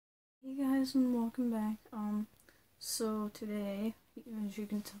Hey guys, and welcome back. So today, as you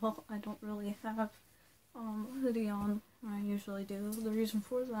can tell, I don't really have a hoodie on. I usually do. The reason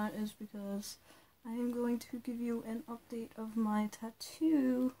for that is because I am going to give you an update of my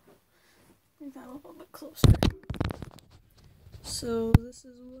tattoo. Bring that a little bit closer. So this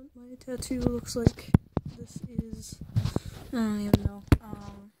is what my tattoo looks like. This is, I don't even know,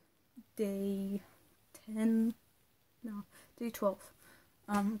 day 10, no, day 12.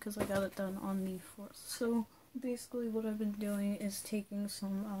 Because I got it done on the 4th. So, basically what I've been doing is taking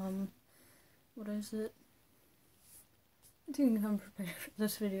some, what is it? I didn't come prepared for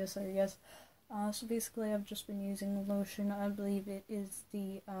this video, sorry guys. So basically I've just been using lotion. I believe it is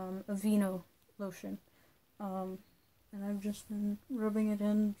the, Aveeno lotion. And I've just been rubbing it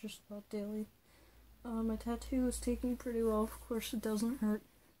in just about daily. My tattoo is taking pretty well. Of course it doesn't hurt.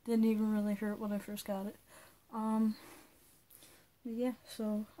 Didn't even really hurt when I first got it. Yeah,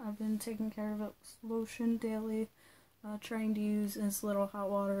 so I've been taking care of it with lotion daily, trying to use as little hot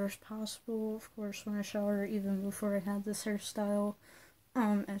water as possible. Of course, when I shower, even before I had this hairstyle,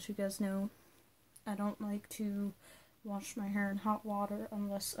 as you guys know, I don't like to wash my hair in hot water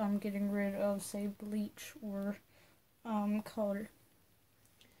unless I'm getting rid of, say, bleach or, color.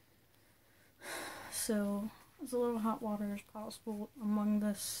 So, as little hot water as possible upon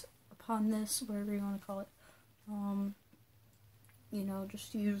this, whatever you want to call it. You know,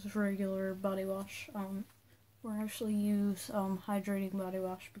 just use regular body wash, or actually use, hydrating body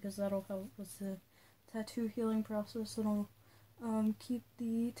wash, because that'll help with the tattoo healing process. It'll, keep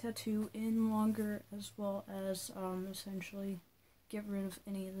the tattoo in longer, as well as, essentially get rid of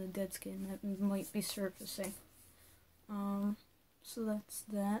any of the dead skin that might be surfacing. So that's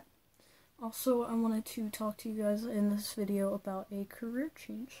that. Also, I wanted to talk to you guys in this video about a career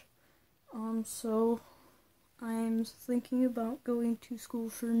change. So I'm thinking about going to school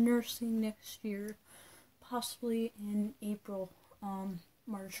for nursing next year, possibly in April,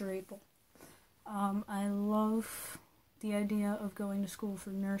 March or April. I love the idea of going to school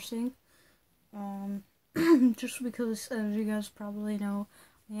for nursing, just because, as you guys probably know,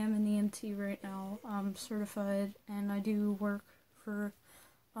 I am an EMT right now. I'm certified, and I do work for,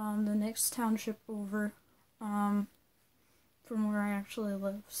 the next township over, from where I actually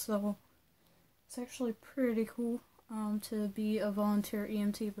live, so it's actually pretty cool, to be a volunteer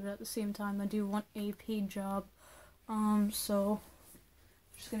EMT, but at the same time, I do want a paid job, so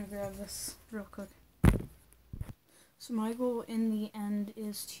I'm just gonna grab this real quick. So my goal in the end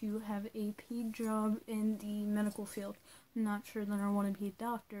is to have a paid job in the medical field. I'm not sure that I want to be a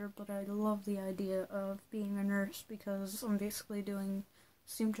doctor, but I love the idea of being a nurse, because I'm basically doing the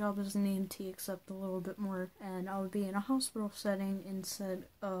same job as an EMT, except a little bit more, and I would be in a hospital setting instead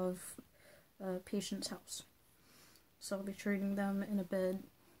of a patient's house. So I'll be treating them in a bed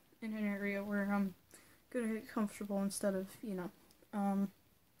in an area where I'm gonna get comfortable instead of, you know,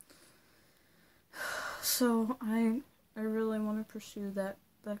 so I really want to pursue that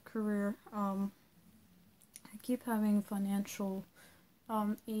career. I keep having financial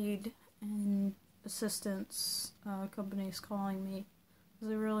aid and assistance companies calling me because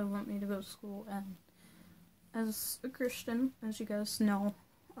they really want me to go to school, and as a Christian, as you guys know,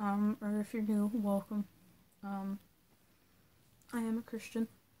 or if you're new, welcome. I am a Christian,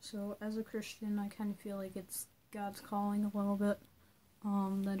 so as a Christian, I kind of feel like it's God's calling a little bit,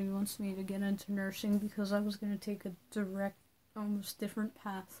 that He wants me to get into nursing, because I was going to take a direct, almost different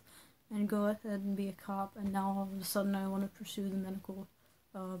path and go ahead and be a cop, and now all of a sudden I want to pursue the medical,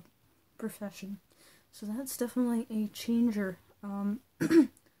 profession. So that's definitely a changer, a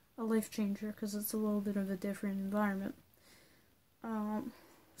life changer, because it's a little bit of a different environment.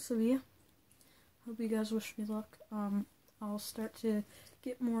 So yeah, hope you guys wish me luck. I'll start to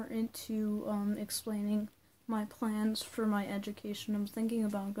get more into, explaining my plans for my education. I'm thinking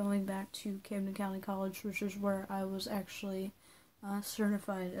about going back to Camden County College, which is where I was actually,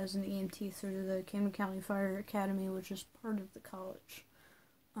 certified as an EMT through the Camden County Fire Academy, which is part of the college.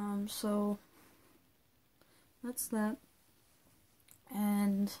 So that's that.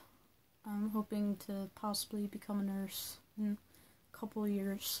 And I'm hoping to possibly become a nurse in a couple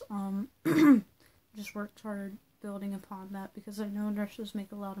years. Just worked hard building upon that, because I know nurses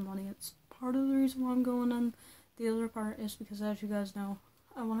make a lot of money. It's part of the reason why I'm going in. The other part is because, as you guys know,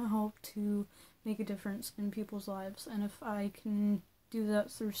 I want to help to make a difference in people's lives, and if I can do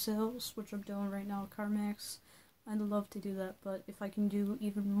that through sales, which I'm doing right now at CarMax, I'd love to do that. But if I can do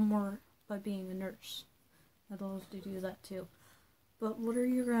even more by being a nurse, I'd love to do that too. But what are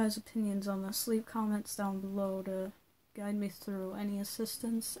your guys' opinions on this? Leave comments down below to guide me through any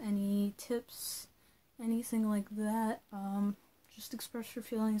assistance, any tips, anything like that. just express your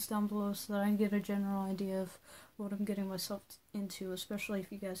feelings down below so that I can get a general idea of what I'm getting myself into, especially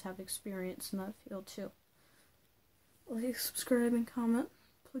if you guys have experience in that field too. Like, subscribe, and comment,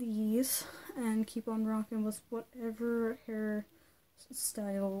 please, and keep on rocking with whatever hair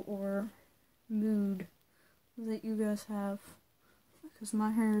style or mood that you guys have, because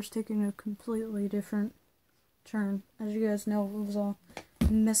my hair is taking a completely different turn. As you guys know, it was all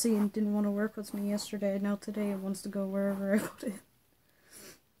messy and didn't want to work with me yesterday. Now today it wants to go wherever I put it.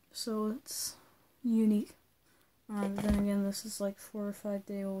 So it's unique. Then again, this is like 4 or 5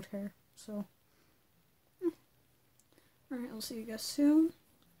 day old hair. So, alright, I'll see you guys soon.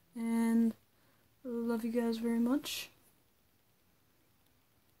 And love you guys very much.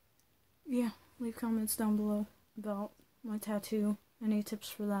 Yeah, leave comments down below about my tattoo, any tips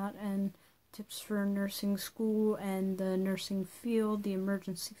for that, and tips for nursing school and the nursing field, the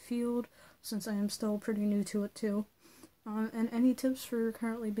emergency field, since I am still pretty new to it too. And any tips for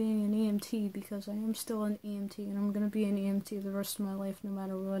currently being an EMT, because I am still an EMT, and I'm going to be an EMT the rest of my life, no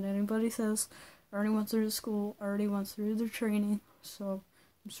matter what anybody says. I already went through the school, already went through the training, so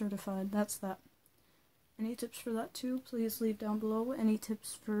I'm certified. That's that. Any tips for that too, please leave down below. Any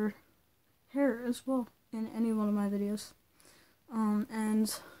tips for hair as well, in any one of my videos.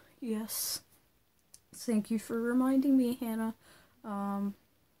 And yes, thank you for reminding me, Hannah.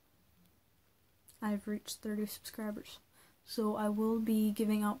 I've reached 30 subscribers. So I will be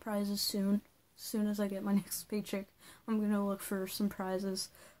giving out prizes soon. As soon as I get my next paycheck, I'm going to look for some prizes.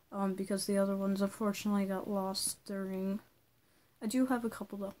 Because the other ones unfortunately got lost during... I do have a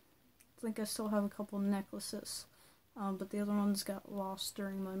couple though. I think I still have a couple necklaces. But the other ones got lost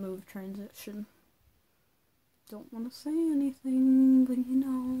during my move transition. Don't want to say anything, but you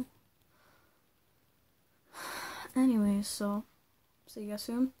know. Anyways, so see you guys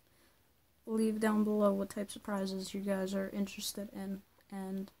soon. Leave down below what types of prizes you guys are interested in,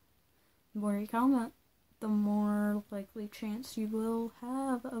 and the more you comment, the more likely chance you will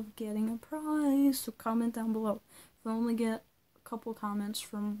have of getting a prize. So comment down below. If I only get a couple comments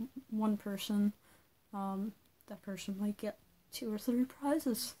from one person, that person might get 2 or 3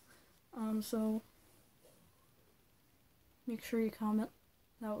 prizes. So make sure you comment.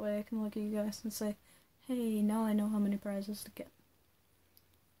 That way I can look at you guys and say, hey, now I know how many prizes to get.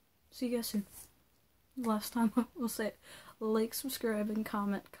 See you guys soon. Last time I will say it. Like, subscribe, and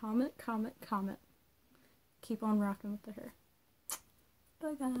comment. Comment, comment, comment. Keep on rocking with the hair.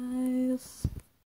 Bye, guys.